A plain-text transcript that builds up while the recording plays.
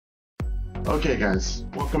Okay guys,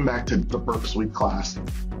 welcome back to the Burp Suite class.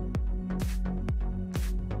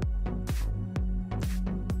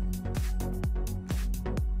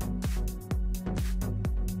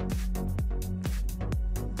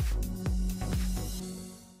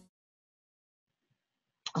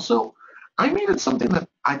 So I needed something that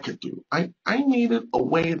I could do. I needed a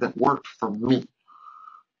way that worked for me.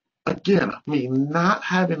 Again, me not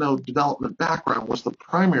having a development background was the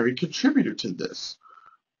primary contributor to this.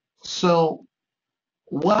 So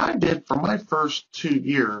what I did for my first 2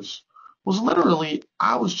 years was literally,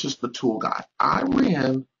 I was just the tool guy. I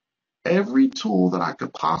ran every tool that I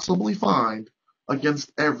could possibly find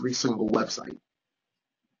against every single website,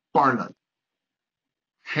 bar none.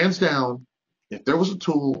 Hands down, if there was a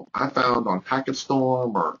tool I found on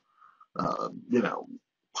Hack-a-thon or,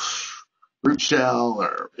 Root Shell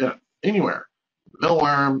or anywhere,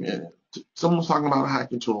 Millworm, someone was talking about a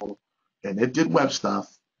hacking tool and it did web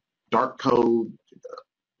stuff, dark code,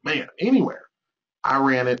 man, anywhere, I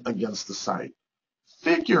ran it against the site,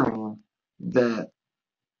 figuring that,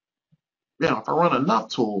 if I run enough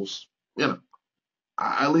tools,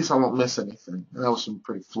 at least I won't miss anything. And that was some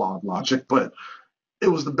pretty flawed logic, but it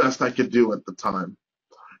was the best I could do at the time.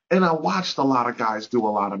 And I watched a lot of guys do a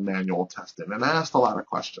lot of manual testing and I asked a lot of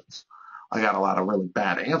questions. I got a lot of really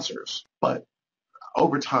bad answers, but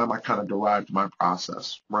over time I kind of derived my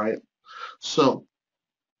process, right? So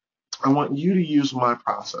I want you to use my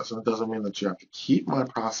process, and it doesn't mean that you have to keep my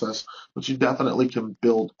process, but you definitely can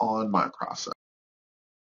build on my process.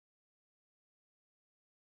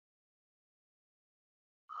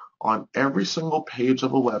 On every single page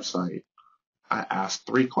of a website, I ask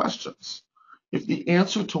 3 questions. If the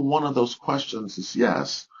answer to one of those questions is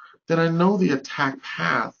yes, then I know the attack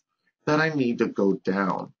path that I need to go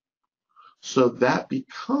down. So that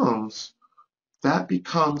becomes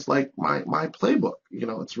like my playbook.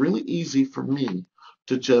 It's really easy for me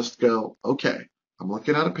to just go, okay, I'm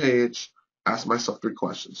looking at a page, ask myself 3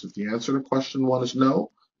 questions. If the answer to question 1 is no,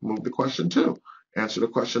 move to question 2. Answer to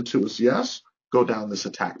question 2 is yes, go down this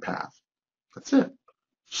attack path. That's it.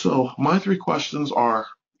 So my 3 questions are,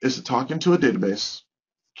 is it talking to a database?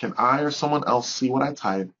 Can I or someone else see what I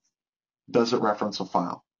type? Does it reference a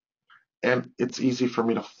file? And it's easy for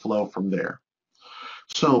me to flow from there.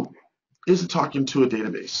 So is it talking to a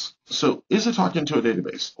database?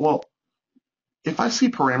 Well, if I see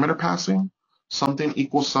parameter passing, something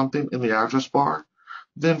equals something in the address bar,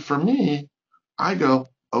 then for me, I go,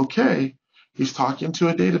 okay, he's talking to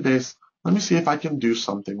a database. Let me see if I can do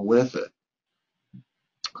something with it.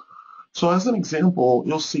 So as an example,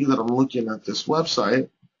 you'll see that I'm looking at this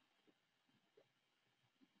website.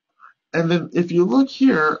 And then if you look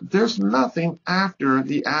here, there's nothing after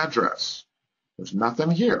the address. There's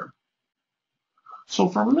nothing here. So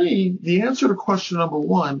for me, the answer to question number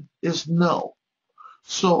 1 is no.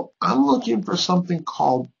 So I'm looking for something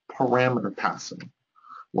called parameter passing.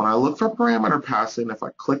 When I look for parameter passing, if I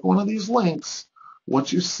click one of these links,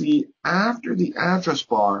 what you see after the address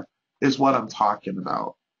bar is what I'm talking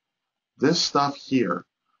about. This stuff here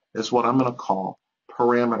is what I'm going to call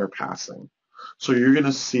parameter passing. So you're going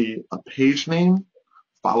to see a page name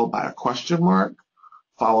followed by a question mark,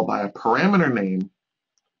 followed by a parameter name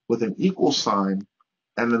with an equal sign,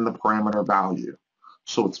 and then the parameter value.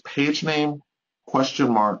 So it's page name,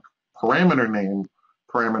 question mark, parameter name,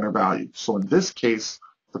 parameter value. So in this case,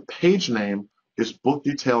 the page name is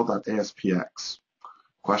bookdetail.aspx.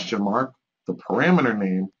 Question mark, the parameter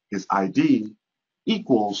name is ID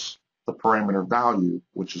equals the parameter value,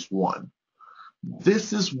 which is 1.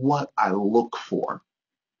 This is what I look for.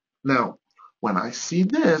 Now, when I see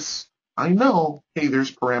this, I know, hey, there's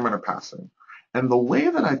parameter passing. And the way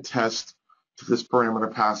that I test this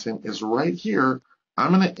parameter passing is right here.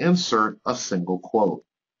 I'm going to insert a single quote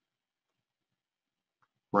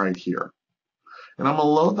right here. And I'm going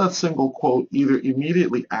to load that single quote either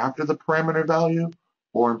immediately after the parameter value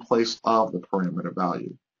or in place of the parameter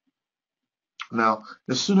value. Now,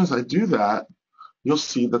 as soon as I do that, you'll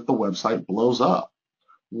see that the website blows up.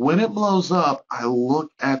 When it blows up, I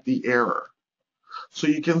look at the error. So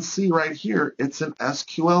you can see right here, it's an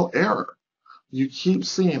SQL error. You keep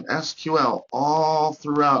seeing SQL all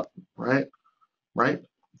throughout, right?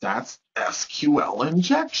 That's SQL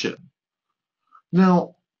injection.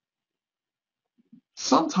 Now,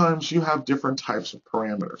 sometimes you have different types of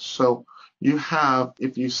parameters. So you have,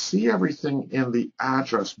 if you see everything in the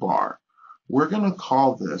address bar, we're going to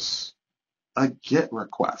call this a GET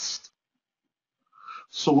request.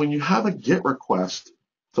 So when you have a GET request,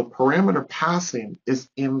 the parameter passing is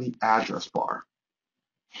in the address bar.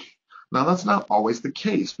 Now that's not always the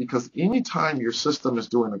case, because anytime your system is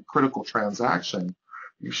doing a critical transaction,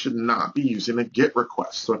 you should not be using a GET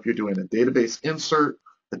request. So if you're doing a database insert,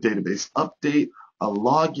 a database update, a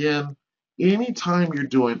login, anytime you're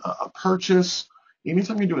doing a purchase,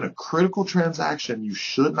 anytime you're doing a critical transaction, you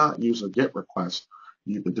should not use a GET request.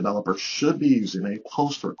 The developer should be using a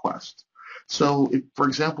POST request. So if, for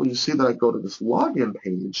example, you see that I go to this login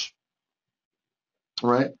page,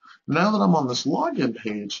 right? Now that I'm on this login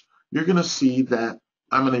page, you're going to see that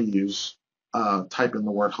I'm going to use, type in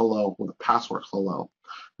the word hello with a password hello.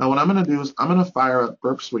 Now what I'm going to do is I'm going to fire up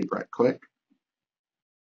Burp Suite right quick.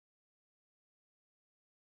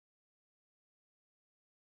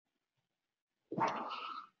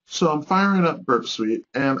 So I'm firing up Burp Suite,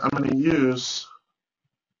 and I'm going to use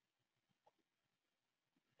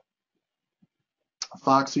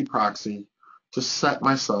Foxy Proxy to set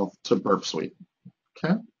myself to Burp Suite.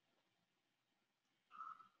 Okay.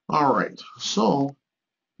 All right. So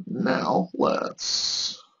now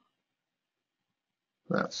that's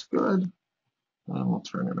good. And we'll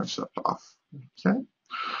turn intercept off. Okay.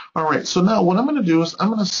 All right. So now what I'm going to do is I'm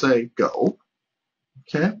going to say go.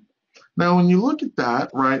 Okay. Now when you look at that,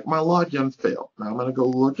 right, my login failed. Now I'm going to go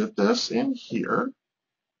look at this in here.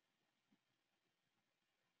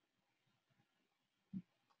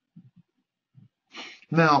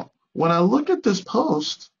 Now, when I look at this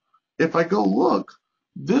post, if I go look,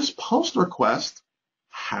 this post request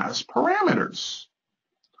has parameters.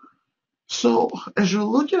 So as you're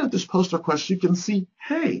looking at this post request, you can see,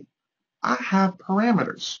 hey, I have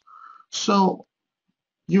parameters. So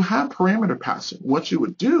you have parameter passing. What you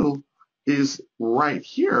would do is right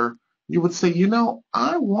here, you would say, you know,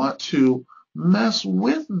 I want to mess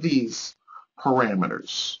with these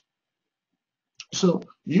parameters. So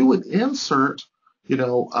you would insert,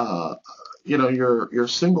 your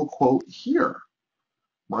single quote here,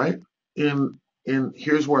 right? In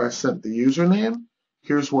here's where I sent the username.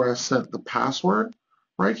 Here's where I sent the password,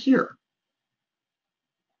 right here.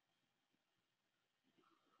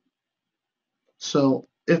 So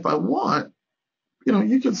if I want,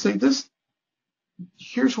 you can say this.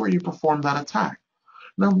 Here's where you perform that attack.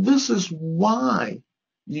 Now this is why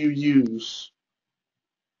you use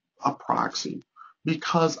a proxy,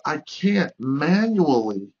 because I can't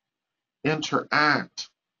manually interact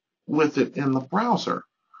with it in the browser.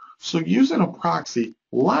 So using a proxy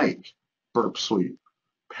like Burp Suite,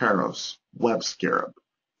 Paros, WebScarab,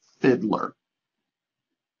 Fiddler,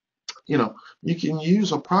 you can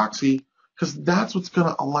use a proxy because that's what's going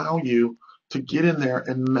to allow you to get in there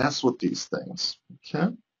and mess with these things.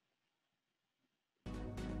 Okay.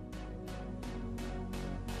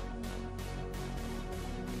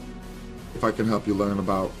 If I can help you learn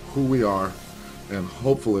about who we are, and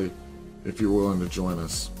hopefully if you're willing to join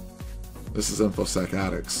us. This is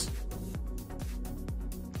Infosecaddicts.